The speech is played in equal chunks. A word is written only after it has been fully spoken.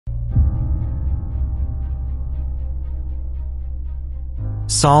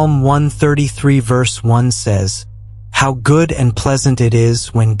Psalm 133 verse 1 says, "How good and pleasant it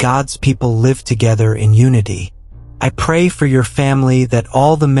is when God's people live together in unity." I pray for your family that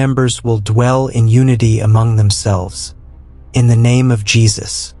all the members will dwell in unity among themselves. In the name of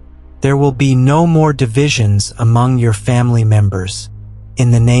Jesus. There will be no more divisions among your family members.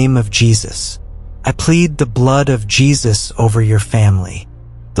 In the name of Jesus. I plead the blood of Jesus over your family.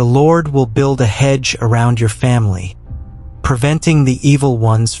 The Lord will build a hedge around your family, preventing the evil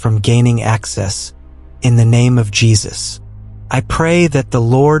ones from gaining access. In the name of Jesus. I pray that the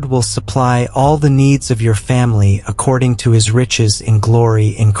Lord will supply all the needs of your family according to his riches in glory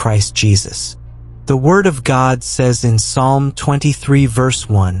in Christ Jesus. The Word of God says in Psalm 23 verse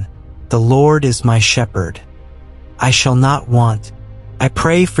 1, "The Lord is my shepherd. I shall not want." I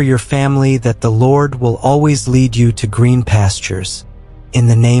pray for your family that the Lord will always lead you to green pastures. In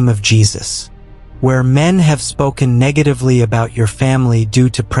the name of Jesus. Where men have spoken negatively about your family due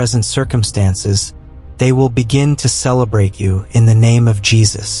to present circumstances, they will begin to celebrate you in the name of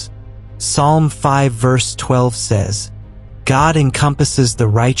Jesus. Psalm 5 verse 12 says, "God encompasses the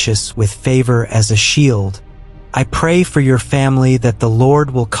righteous with favor as a shield." I pray for your family that the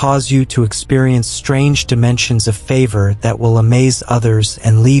Lord will cause you to experience strange dimensions of favor that will amaze others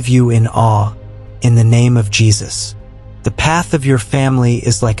and leave you in awe. In the name of Jesus. The path of your family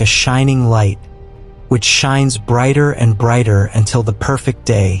is like a shining light, which shines brighter and brighter until the perfect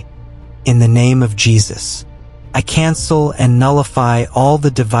day. In the name of Jesus. I cancel and nullify all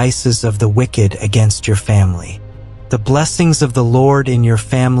the devices of the wicked against your family. The blessings of the Lord in your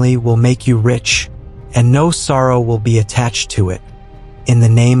family will make you rich, and no sorrow will be attached to it. In the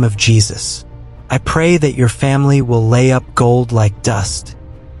name of Jesus. I pray that your family will lay up gold like dust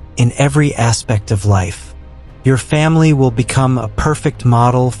in every aspect of life. Your family will become a perfect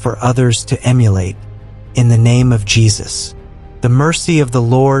model for others to emulate. In the name of Jesus. The mercy of the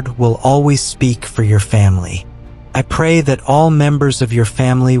Lord will always speak for your family. I pray that all members of your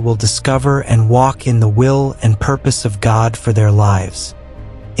family will discover and walk in the will and purpose of God for their lives.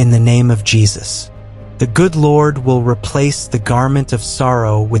 In the name of Jesus. The good Lord will replace the garment of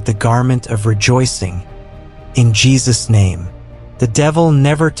sorrow with the garment of rejoicing. In Jesus' name. The devil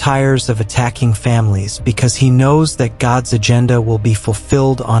never tires of attacking families because he knows that God's agenda will be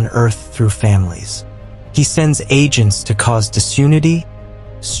fulfilled on earth through families. He sends agents to cause disunity,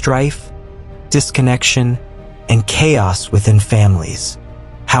 strife, disconnection, and chaos within families.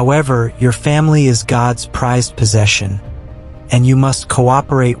 However, your family is God's prized possession, and you must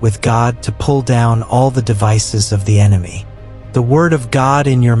cooperate with God to pull down all the devices of the enemy. The word of God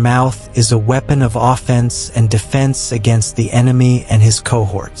in your mouth is a weapon of offense and defense against the enemy and his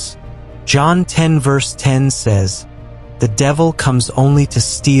cohorts. John 10 verse 10 says, "The devil comes only to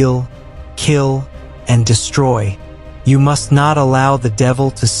steal, kill, and destroy." You must not allow the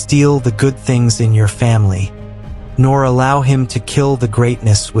devil to steal the good things in your family, nor allow him to kill the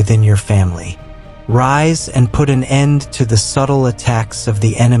greatness within your family. Rise and put an end to the subtle attacks of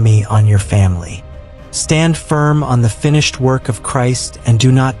the enemy on your family. Stand firm on the finished work of Christ and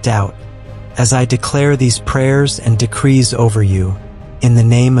do not doubt, as I declare these prayers and decrees over you, in the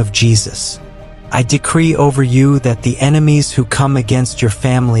name of Jesus. I decree over you that the enemies who come against your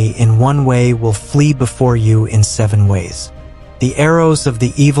family in one way will flee before you in 7 ways. The arrows of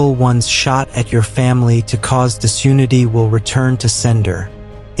the evil ones shot at your family to cause disunity will return to sender,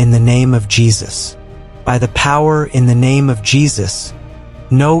 in the name of Jesus. By the power in the name of Jesus,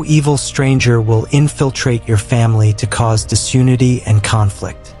 no evil stranger will infiltrate your family to cause disunity and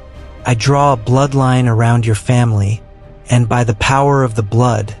conflict. I draw a bloodline around your family, and by the power of the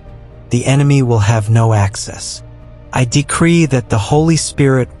blood, the enemy will have no access. I decree that the Holy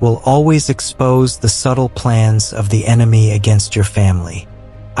Spirit will always expose the subtle plans of the enemy against your family.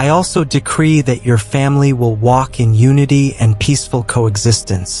 I also decree that your family will walk in unity and peaceful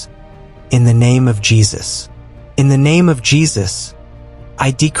coexistence. In the name of Jesus. In the name of Jesus,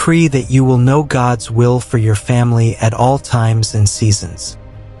 I decree that you will know God's will for your family at all times and seasons.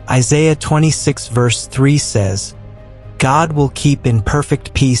 Isaiah 26 verse 3 says, "God will keep in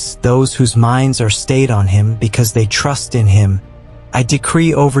perfect peace those whose minds are stayed on him because they trust in him." I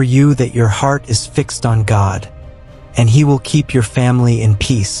decree over you that your heart is fixed on God, and he will keep your family in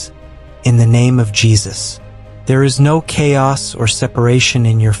peace. In the name of Jesus. There is no chaos or separation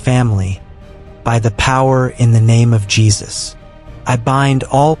in your family. By the power in the name of Jesus. I bind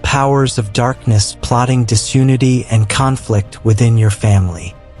all powers of darkness plotting disunity and conflict within your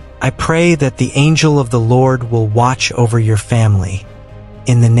family. I pray that the angel of the Lord will watch over your family.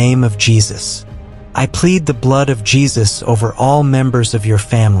 In the name of Jesus. I plead the blood of Jesus over all members of your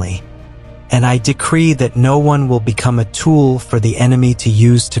family, and I decree that no one will become a tool for the enemy to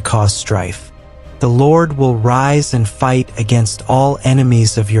use to cause strife. The Lord will rise and fight against all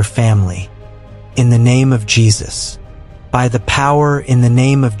enemies of your family. In the name of Jesus. By the power in the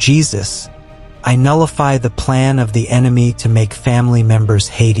name of Jesus, I nullify the plan of the enemy to make family members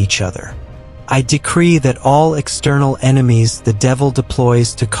hate each other. I decree that all external enemies the devil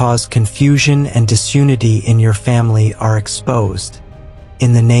deploys to cause confusion and disunity in your family are exposed.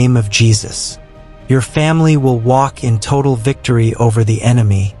 In the name of Jesus. Your family will walk in total victory over the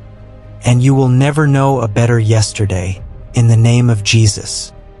enemy, and you will never know a better yesterday. In the name of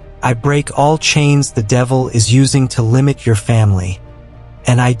Jesus. I break all chains the devil is using to limit your family,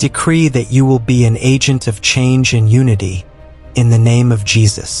 and I decree that you will be an agent of change and unity. In the name of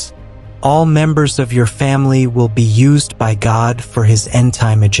Jesus. All members of your family will be used by God for his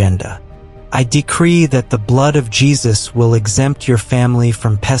end-time agenda. I decree that the blood of Jesus will exempt your family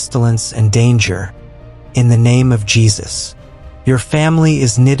from pestilence and danger. In the name of Jesus. Your family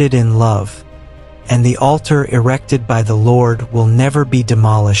is knitted in love, and the altar erected by the Lord will never be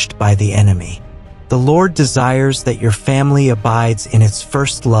demolished by the enemy. The Lord desires that your family abides in its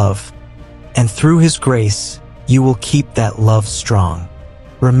first love, and through his grace, you will keep that love strong.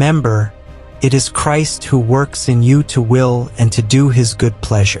 Remember, it is Christ who works in you to will and to do his good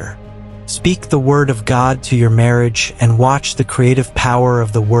pleasure. Speak the word of God to your marriage and watch the creative power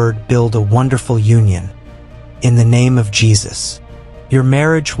of the word build a wonderful union. In the name of Jesus. Your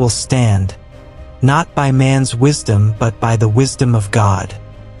marriage will stand, not by man's wisdom but by the wisdom of God.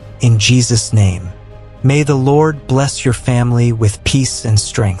 In Jesus' name. May the Lord bless your family with peace and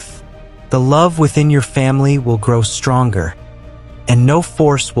strength. The love within your family will grow stronger, and no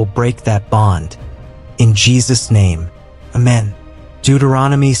force will break that bond. In Jesus' name. Amen.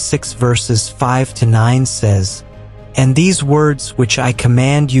 Deuteronomy 6 verses 5 to 9 says, "And these words which I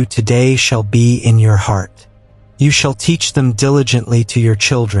command you today shall be in your heart. You shall teach them diligently to your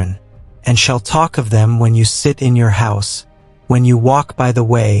children, and shall talk of them when you sit in your house, when you walk by the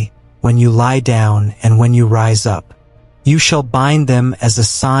way, when you lie down, and when you rise up. You shall bind them as a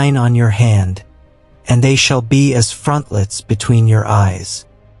sign on your hand, and they shall be as frontlets between your eyes.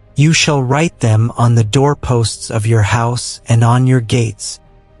 You shall write them on the doorposts of your house and on your gates.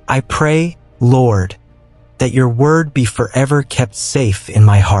 I pray, Lord, that your word be forever kept safe in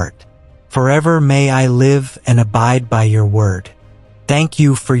my heart. Forever may I live and abide by your word. Thank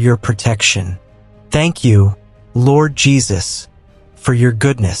you for your protection. Thank you, Lord Jesus, for your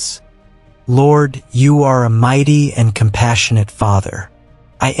goodness. Lord, you are a mighty and compassionate Father.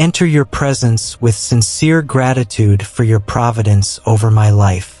 I enter your presence with sincere gratitude for your providence over my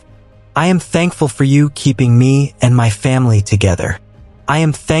life. I am thankful for you keeping me and my family together. I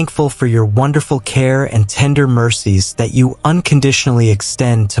am thankful for your wonderful care and tender mercies that you unconditionally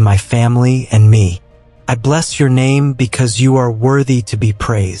extend to my family and me. I bless your name because you are worthy to be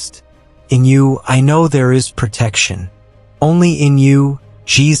praised. In you, I know there is protection. Only in you,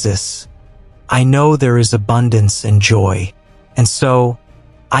 Jesus, I know there is abundance and joy. And so,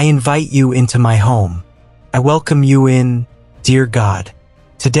 I invite you into my home. I welcome you in, dear God.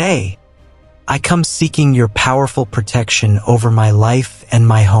 Today, I come seeking your powerful protection over my life and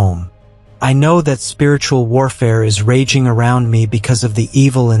my home. I know that spiritual warfare is raging around me because of the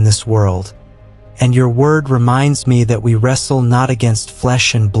evil in this world, and your word reminds me that we wrestle not against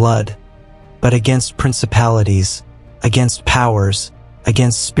flesh and blood, but against principalities, against powers,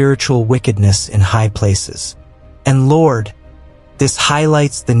 against spiritual wickedness in high places. And Lord, this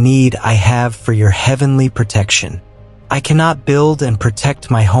highlights the need I have for your heavenly protection. I cannot build and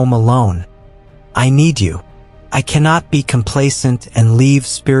protect my home alone. I need you. I cannot be complacent and leave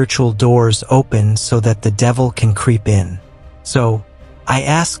spiritual doors open so that the devil can creep in. So, I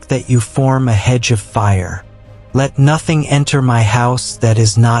ask that you form a hedge of fire. Let nothing enter my house that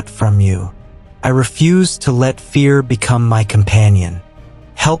is not from you. I refuse to let fear become my companion.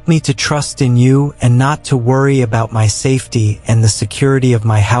 Help me to trust in you and not to worry about my safety and the security of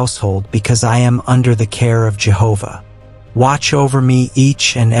my household because I am under the care of Jehovah. Watch over me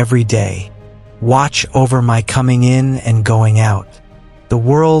each and every day. Watch over my coming in and going out. The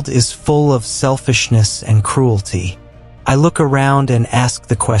world is full of selfishness and cruelty. I look around and ask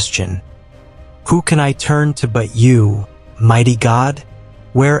the question, who can I turn to but you, mighty God?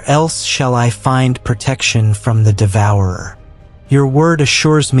 Where else shall I find protection from the devourer? Your word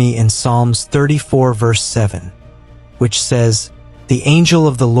assures me in Psalms 34 verse 7, which says, "The angel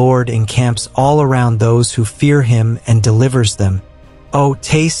of the Lord encamps all around those who fear him and delivers them. Oh,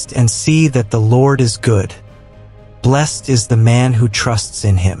 taste and see that the Lord is good. Blessed is the man who trusts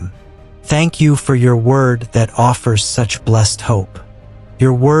in him." Thank you for your word that offers such blessed hope.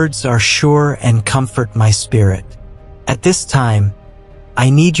 Your words are sure and comfort my spirit. At this time,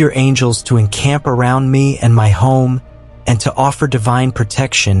 I need your angels to encamp around me and my home and to offer divine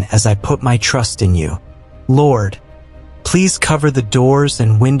protection as I put my trust in you. Lord, please cover the doors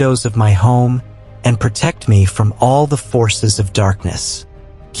and windows of my home and protect me from all the forces of darkness.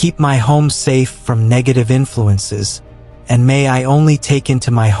 Keep my home safe from negative influences, and may I only take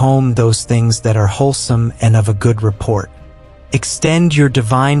into my home those things that are wholesome and of a good report. Extend your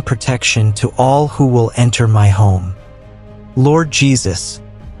divine protection to all who will enter my home. Lord Jesus,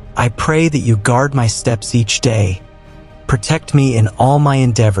 I pray that you guard my steps each day, protect me in all my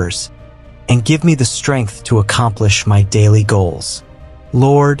endeavors, and give me the strength to accomplish my daily goals.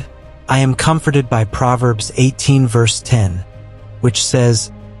 Lord, I am comforted by Proverbs 18 verse 10, which says,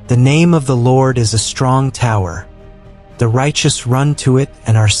 "The name of the Lord is a strong tower. The righteous run to it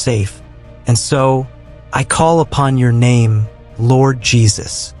and are safe." And so, I call upon your name, Lord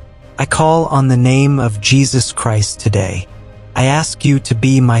Jesus. I call on the name of Jesus Christ today. I ask you to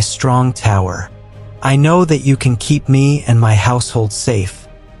be my strong tower. I know that you can keep me and my household safe,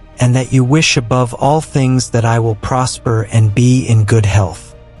 and that you wish above all things that I will prosper and be in good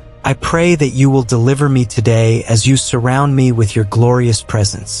health. I pray that you will deliver me today as you surround me with your glorious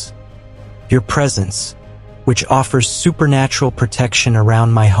presence. Your presence, which offers supernatural protection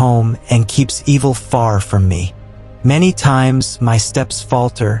around my home and keeps evil far from me. Many times my steps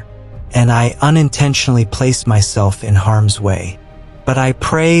falter, and I unintentionally place myself in harm's way. But I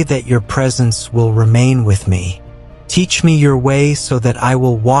pray that your presence will remain with me. Teach me your way so that I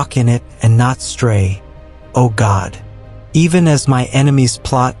will walk in it and not stray, O God. Even as my enemies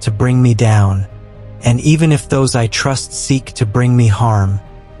plot to bring me down, and even if those I trust seek to bring me harm,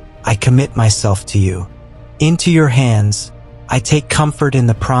 I commit myself to you. Into your hands, I take comfort in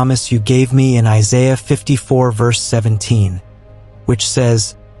the promise you gave me in Isaiah 54 verse 17, which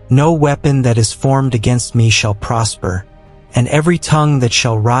says, "No weapon that is formed against me shall prosper, and every tongue that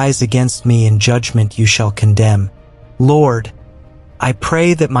shall rise against me in judgment you shall condemn." Lord, I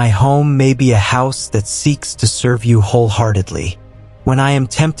pray that my home may be a house that seeks to serve you wholeheartedly. When I am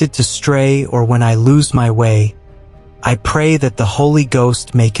tempted to stray or when I lose my way, I pray that the Holy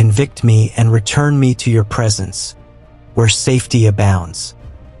Ghost may convict me and return me to your presence, where safety abounds.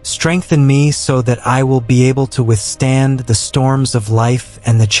 Strengthen me so that I will be able to withstand the storms of life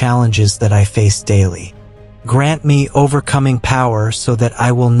and the challenges that I face daily. Grant me overcoming power so that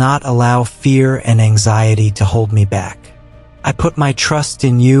I will not allow fear and anxiety to hold me back. I put my trust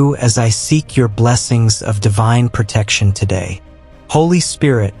in you as I seek your blessings of divine protection today. Holy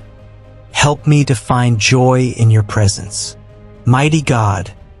Spirit, help me to find joy in your presence. Mighty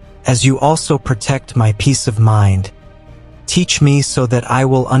God, as you also protect my peace of mind, teach me so that I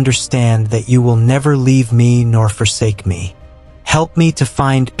will understand that you will never leave me nor forsake me. Help me to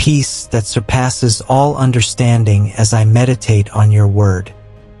find peace that surpasses all understanding as I meditate on your word.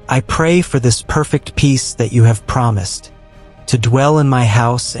 I pray for this perfect peace that you have promised, to dwell in my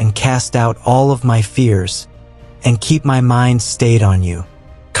house and cast out all of my fears, and keep my mind stayed on you.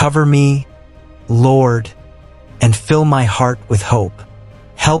 Cover me, Lord, and fill my heart with hope.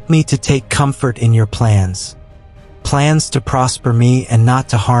 Help me to take comfort in your plans to prosper me and not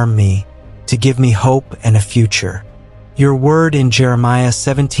to harm me, to give me hope and a future. Your word in Jeremiah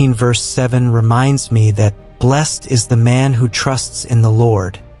 17 verse 7 reminds me that blessed is the man who trusts in the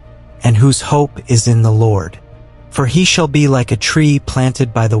Lord, and whose hope is in the Lord. For he shall be like a tree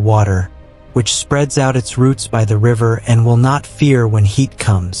planted by the water, which spreads out its roots by the river and will not fear when heat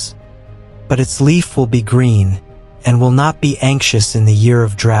comes. But its leaf will be green, and will not be anxious in the year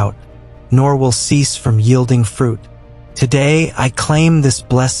of drought, nor will cease from yielding fruit. Today I claim this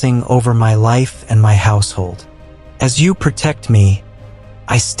blessing over my life and my household. As you protect me,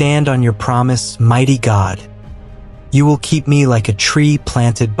 I stand on your promise, mighty God. You will keep me like a tree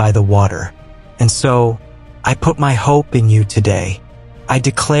planted by the water. And so, I put my hope in you today. I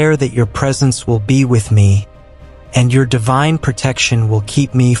declare that your presence will be with me, and your divine protection will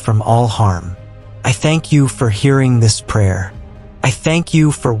keep me from all harm. I thank you for hearing this prayer. I thank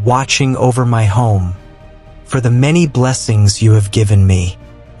you for watching over my home, for the many blessings you have given me.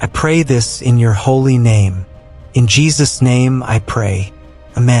 I pray this in your holy name. In Jesus' name I pray.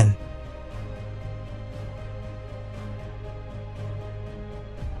 Amen.